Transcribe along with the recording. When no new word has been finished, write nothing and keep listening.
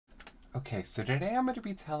Okay, so today I'm going to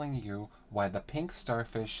be telling you why the pink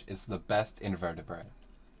starfish is the best invertebrate.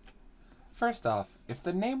 First off, if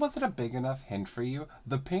the name wasn't a big enough hint for you,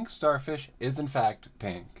 the pink starfish is in fact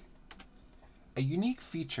pink. A unique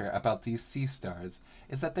feature about these sea stars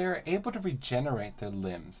is that they are able to regenerate their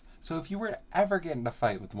limbs, so if you were to ever get in a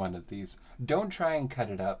fight with one of these, don't try and cut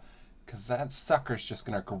it up, because that sucker's just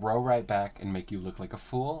going to grow right back and make you look like a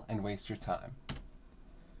fool and waste your time.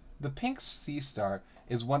 The pink sea star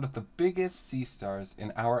is one of the biggest sea stars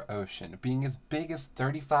in our ocean, being as big as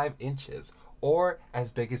 35 inches, or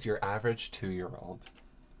as big as your average 2-year-old.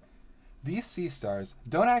 These sea stars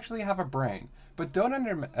don't actually have a brain, but don't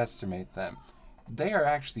underestimate them. They are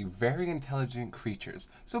actually very intelligent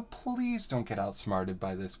creatures, so please don't get outsmarted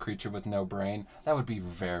by this creature with no brain. That would be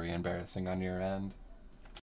very embarrassing on your end.